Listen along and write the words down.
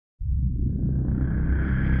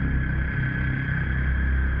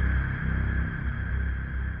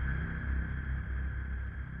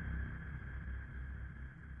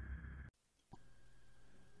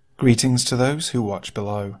Greetings to those who watch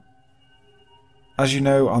below. As you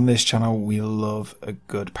know, on this channel we love a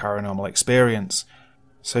good paranormal experience,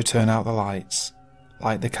 so turn out the lights,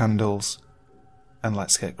 light the candles, and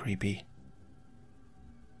let's get creepy.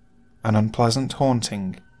 An Unpleasant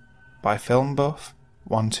Haunting by Film Buff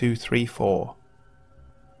 1234.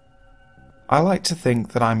 I like to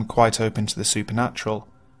think that I'm quite open to the supernatural.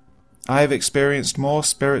 I have experienced more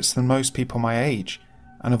spirits than most people my age,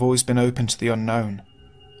 and have always been open to the unknown.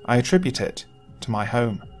 I attribute it to my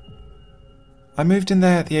home. I moved in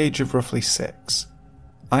there at the age of roughly 6.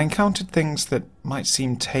 I encountered things that might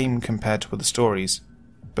seem tame compared to other stories,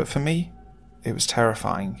 but for me, it was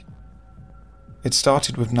terrifying. It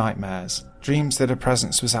started with nightmares, dreams that a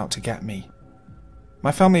presence was out to get me.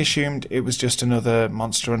 My family assumed it was just another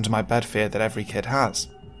monster under my bed fear that every kid has.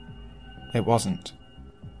 It wasn't.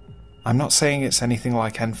 I'm not saying it's anything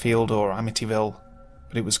like Enfield or Amityville,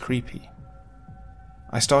 but it was creepy.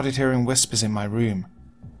 I started hearing whispers in my room,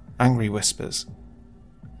 angry whispers.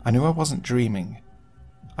 I knew I wasn't dreaming.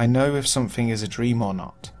 I know if something is a dream or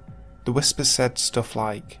not. The whispers said stuff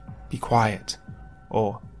like, "Be quiet,"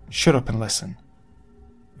 or "Shut up and listen."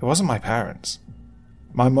 It wasn't my parents.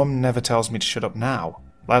 My mum never tells me to shut up now,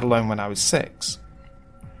 let alone when I was 6.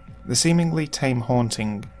 The seemingly tame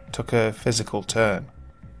haunting took a physical turn.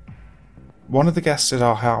 One of the guests at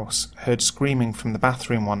our house heard screaming from the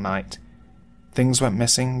bathroom one night. Things went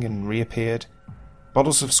missing and reappeared.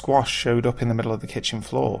 Bottles of squash showed up in the middle of the kitchen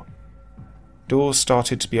floor. Doors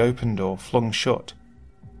started to be opened or flung shut.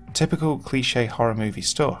 Typical cliché horror movie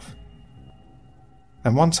stuff.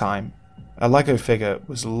 And one time, a Lego figure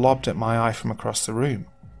was lobbed at my eye from across the room.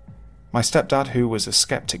 My stepdad, who was a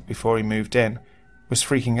skeptic before he moved in, was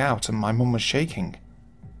freaking out and my mum was shaking.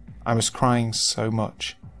 I was crying so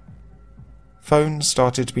much. Phones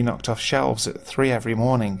started to be knocked off shelves at 3 every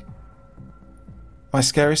morning. My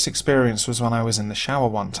scariest experience was when I was in the shower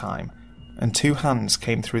one time, and 2 hands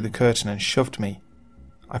came through the curtain and shoved me.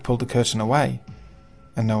 I pulled the curtain away,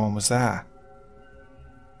 and no one was there.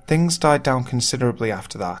 Things died down considerably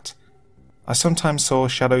after that. I sometimes saw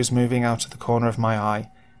shadows moving out of the corner of my eye,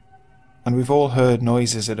 and we've all heard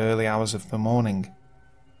noises at early hours of the morning.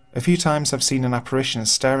 A few times I've seen an apparition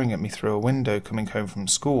staring at me through a window coming home from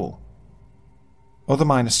school. Other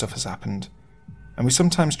minor stuff has happened, and we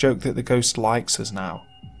sometimes joke that the ghost likes us now.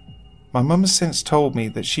 My mum has since told me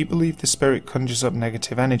that she believed the spirit conjures up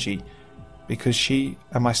negative energy because she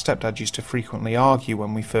and my stepdad used to frequently argue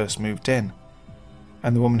when we first moved in,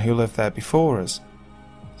 and the woman who lived there before us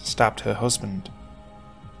stabbed her husband.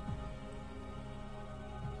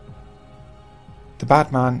 The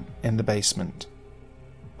Bad Man in the Basement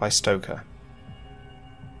by Stoker.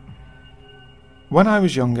 When I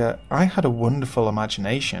was younger, I had a wonderful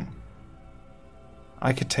imagination.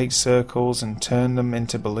 I could take circles and turn them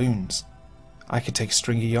into balloons. I could take a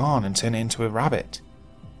string of yarn and turn it into a rabbit.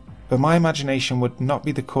 But my imagination would not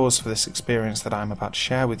be the cause for this experience that I am about to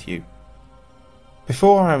share with you.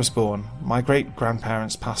 Before I was born, my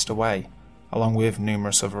great-grandparents passed away, along with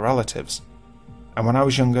numerous other relatives. And when I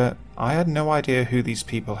was younger, I had no idea who these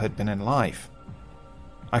people had been in life.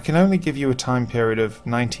 I can only give you a time period of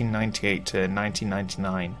 1998 to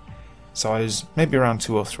 1999, so I was maybe around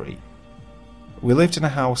 2 or 3. We lived in a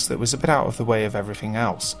house that was a bit out of the way of everything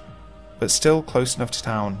else, but still close enough to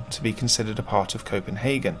town to be considered a part of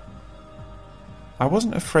Copenhagen. I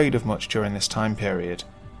wasn't afraid of much during this time period,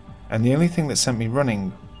 and the only thing that sent me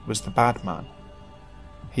running was the Bad Man.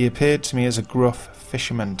 He appeared to me as a gruff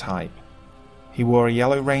fisherman type. He wore a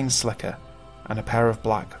yellow rain slicker and a pair of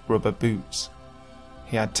black rubber boots.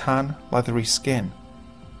 He had tan, leathery skin,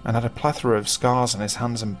 and had a plethora of scars on his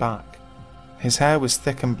hands and back. His hair was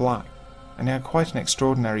thick and black, and he had quite an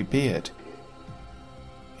extraordinary beard.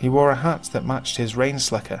 He wore a hat that matched his rain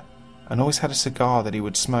slicker, and always had a cigar that he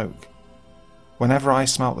would smoke. Whenever I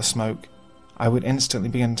smelt the smoke, I would instantly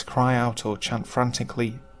begin to cry out or chant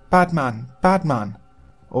frantically, "Bad man, bad man,"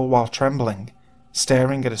 all while trembling,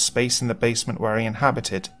 staring at a space in the basement where he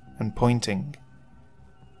inhabited, and pointing.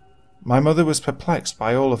 My mother was perplexed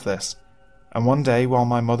by all of this, and one day while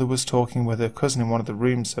my mother was talking with her cousin in one of the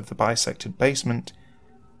rooms of the bisected basement,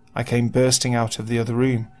 I came bursting out of the other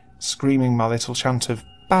room, screaming my little chant of,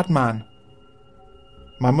 "Bad man!"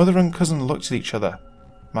 My mother and cousin looked at each other.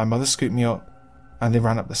 My mother scooped me up, and they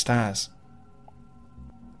ran up the stairs.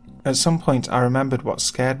 At some point I remembered what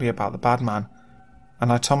scared me about the Bad Man,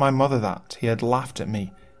 and I told my mother that he had laughed at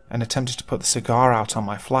me and attempted to put the cigar out on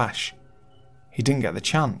my flesh. He didn't get the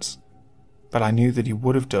chance, but I knew that he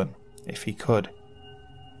would have done if he could.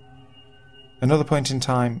 Another point in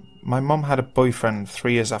time, my mum had a boyfriend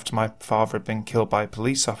 3 years after my father had been killed by a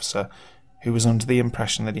police officer who was under the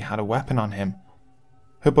impression that he had a weapon on him.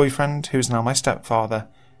 Her boyfriend, who is now my stepfather,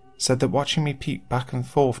 said that watching me peek back and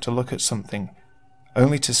forth to look at something,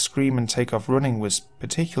 only to scream and take off running, was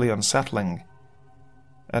particularly unsettling.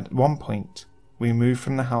 At one point, we moved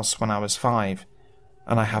from the house when I was 5,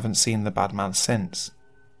 and I haven't seen the bad man since.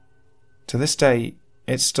 To this day,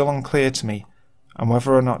 it's still unclear to me on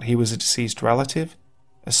whether or not he was a deceased relative,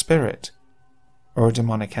 a spirit, or a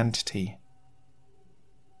demonic entity.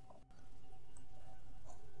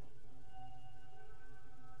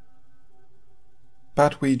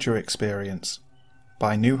 Bad Ouija Experience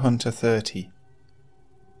by New Hunter 30.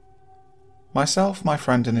 Myself, my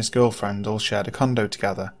friend and his girlfriend all shared a condo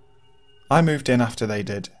together. I moved in after they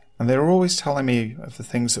did, and they were always telling me of the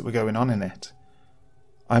things that were going on in it.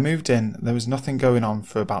 I moved in, there was nothing going on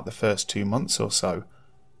for about the first 2 months or so,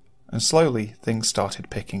 and slowly things started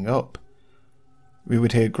picking up. We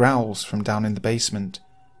would hear growls from down in the basement,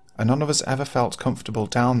 and none of us ever felt comfortable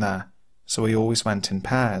down there, so we always went in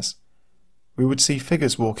pairs. We would see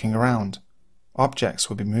figures walking around, objects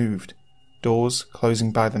would be moved, doors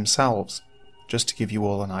closing by themselves, just to give you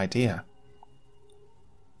all an idea.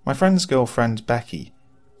 My friend's girlfriend, Becky,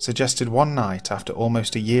 suggested one night after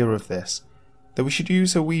almost a year of this that we should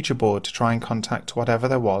use a Ouija board to try and contact whatever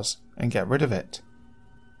there was and get rid of it.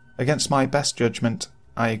 Against my best judgment,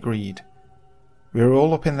 I agreed. We were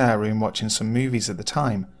all up in their room watching some movies at the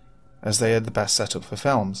time, as they had the best setup for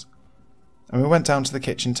films, and we went down to the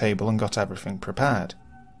kitchen table and got everything prepared.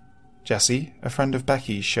 Jessie, a friend of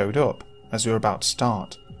Becky's, showed up as we were about to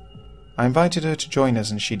start. I invited her to join us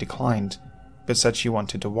and she declined, but said she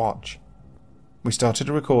wanted to watch. We started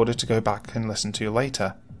a recorder to go back and listen to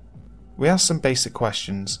later. We asked some basic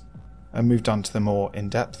questions and moved on to the more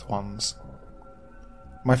in-depth ones.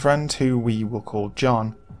 My friend, who we will call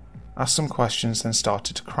John, asked some questions then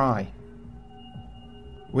started to cry.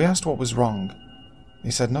 We asked what was wrong.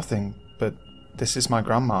 He said nothing, but this is my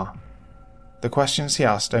grandma. The questions he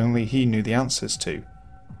asked only he knew the answers to,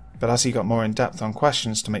 but as he got more in-depth on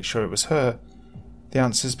questions to make sure it was her, the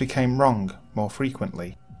answers became wrong more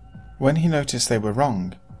frequently. When he noticed they were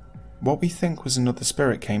wrong, what we think was another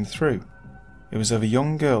spirit came through. It was of a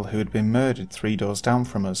young girl who had been murdered 3 doors down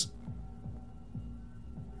from us.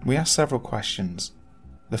 We asked several questions.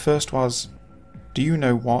 The first was, "Do you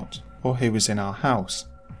know what or who is in our house?"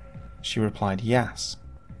 She replied, "Yes."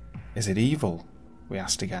 "Is it evil?" we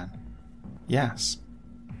asked again. "Yes."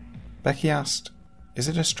 Becky asked, "Is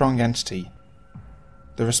it a strong entity?"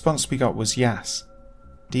 The response we got was yes,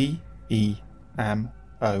 DEMON,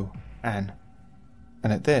 and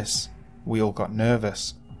at this, we all got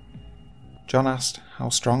nervous. John asked, "How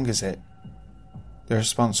strong is it?" The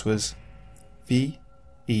response was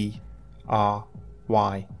VERY.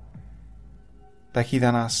 Becky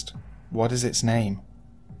then asked, "What is its name?"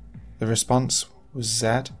 The response was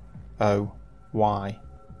ZOY.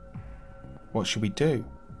 "What should we do?"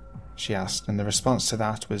 she asked, and the response to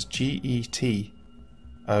that was GETOUT.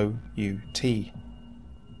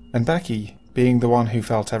 And Becky, being the one who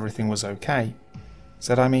felt everything was okay,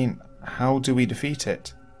 said, "How do we defeat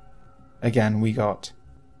it?" Again we got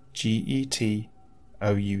GETOUT.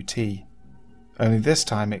 Only this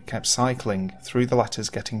time it kept cycling through the letters,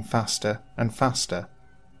 getting faster and faster.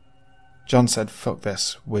 John said, "Fuck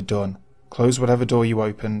this, we're done. Close whatever door you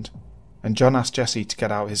opened," and John asked Jesse to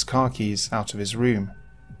get out his car keys out of his room.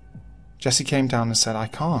 Jesse came down and said, "I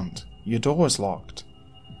can't, your door is locked."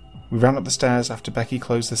 We ran up the stairs after Becky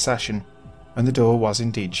closed the session, and the door was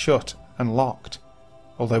indeed shut and locked,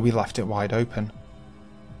 although we left it wide open.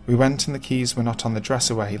 We went and the keys were not on the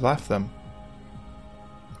dresser where he left them.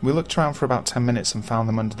 We looked around for about 10 minutes and found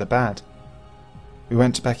them under the bed. We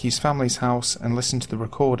went to Becky's family's house and listened to the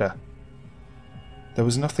recorder. There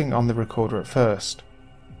was nothing on the recorder at first,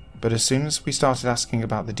 but as soon as we started asking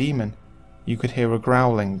about the demon, you could hear a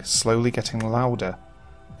growling slowly getting louder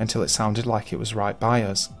until it sounded like it was right by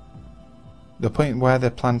us. The point where the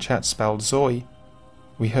planchette spelled Zoe,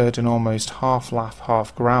 we heard an almost half laugh,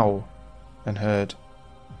 half growl, and heard,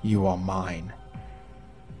 "You are mine."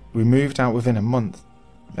 We moved out within a month,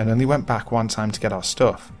 and only went back one time to get our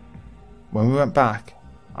stuff. When we went back,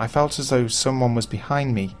 I felt as though someone was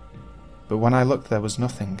behind me, but when I looked there was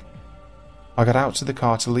nothing. I got out to the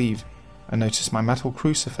car to leave, and noticed my metal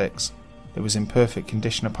crucifix, that was in perfect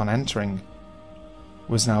condition upon entering,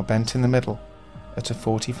 was now bent in the middle at a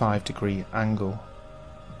 45-degree angle.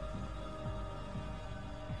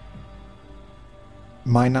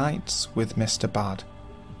 My Nights with Mr. Bad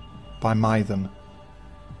by Mythem.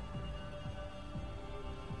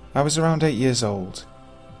 I was around 8 years old.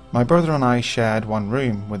 My brother and I shared one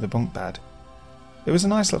room with a bunk bed. It was a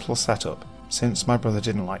nice little setup, since my brother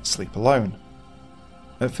didn't like to sleep alone.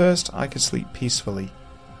 At first, I could sleep peacefully.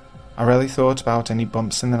 I rarely thought about any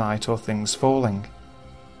bumps in the night or things falling.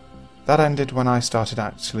 That ended when I started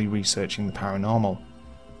actually researching the paranormal.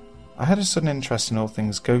 I had a sudden interest in all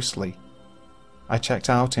things ghostly. I checked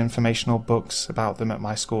out informational books about them at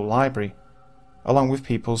my school library, along with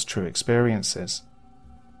people's true experiences.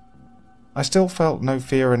 I still felt no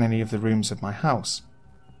fear in any of the rooms of my house.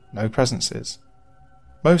 No presences.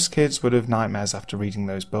 Most kids would have nightmares after reading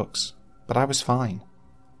those books, but I was fine.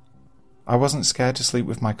 I wasn't scared to sleep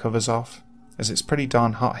with my covers off, as it's pretty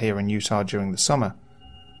darn hot here in Utah during the summer,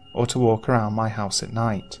 or to walk around my house at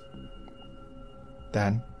night.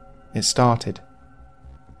 Then, it started.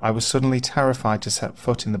 I was suddenly terrified to set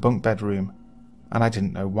foot in the bunk bedroom, and I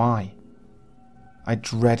didn't know why. I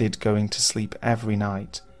dreaded going to sleep every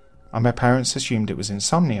night, and my parents assumed it was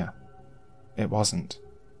insomnia. It wasn't.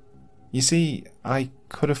 You see, I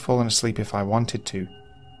could have fallen asleep if I wanted to,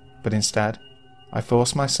 but instead, I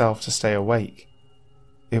forced myself to stay awake.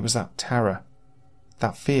 It was that terror,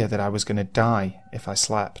 that fear that I was going to die if I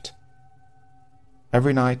slept.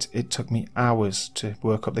 Every night it took me hours to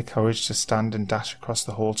work up the courage to stand and dash across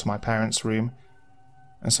the hall to my parents' room,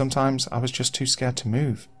 and sometimes I was just too scared to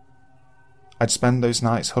move. I'd spend those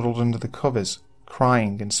nights huddled under the covers,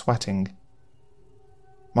 crying and sweating.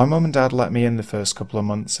 My mum and dad let me in the first couple of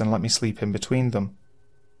months and let me sleep in between them.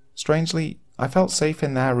 Strangely, I felt safe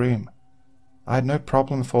in their room. I had no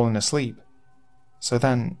problem falling asleep. So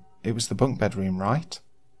then, it was the bunk bedroom, right?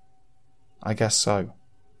 I guess so.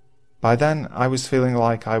 By then, I was feeling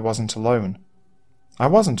like I wasn't alone. I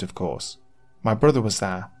wasn't, of course. My brother was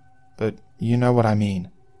there, but you know what I mean.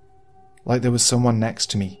 Like there was someone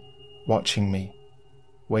next to me, watching me,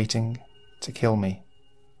 waiting to kill me.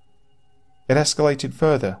 It escalated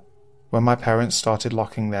further when my parents started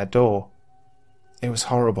locking their door. It was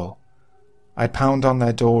horrible. I'd pound on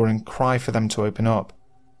their door and cry for them to open up.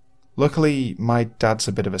 Luckily, my dad's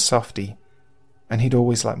a bit of a softie, and he'd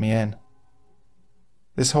always let me in.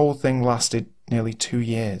 This whole thing lasted nearly 2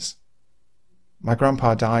 years. My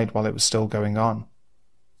grandpa died while it was still going on.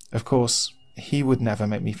 Of course, he would never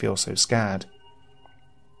make me feel so scared.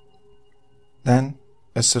 Then,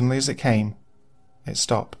 as suddenly as it came, it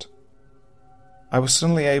stopped. I was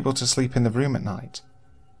suddenly able to sleep in the room at night.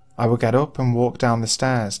 I would get up and walk down the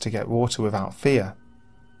stairs to get water without fear.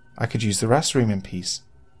 I could use the restroom in peace.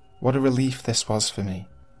 What a relief this was for me.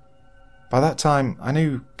 By that time, I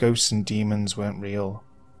knew ghosts and demons weren't real.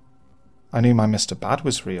 I knew my Mr. Bad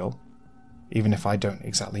was real, even if I don't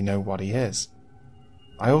exactly know what he is.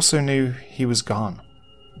 I also knew he was gone.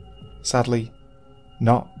 Sadly,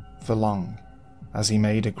 not for long, as he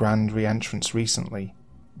made a grand re-entrance recently.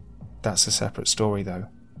 That's a separate story though.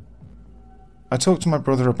 I talked to my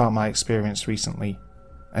brother about my experience recently,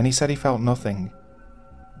 and he said he felt nothing.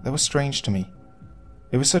 That was strange to me.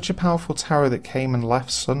 It was such a powerful terror that came and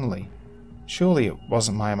left suddenly. Surely it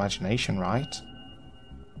wasn't my imagination, right?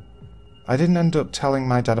 I didn't end up telling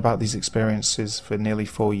my dad about these experiences for nearly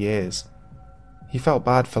 4 years. He felt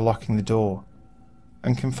bad for locking the door,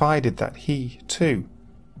 and confided that he, too,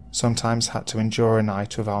 sometimes had to endure a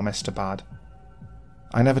night with our Mr. Bad.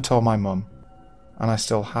 I never told my mum, and I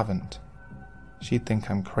still haven't. She'd think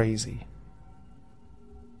I'm crazy.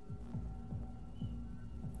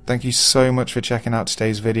 Thank you so much for checking out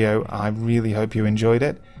today's video. I really hope you enjoyed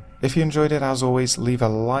it. If you enjoyed it, as always, leave a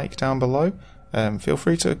like down below. Feel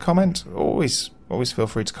free to comment. Always feel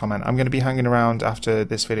free to comment. I'm going to be hanging around after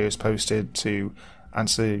this video is posted to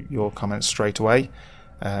answer your comments straight away.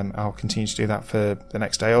 I'll continue to do that for the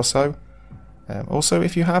next day or so. Also,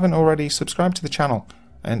 if you haven't already, subscribe to the channel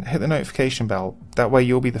and hit the notification bell. That way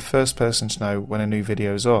you'll be the first person to know when a new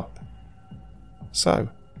video is up. So,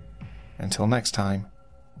 until next time,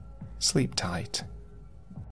 sleep tight.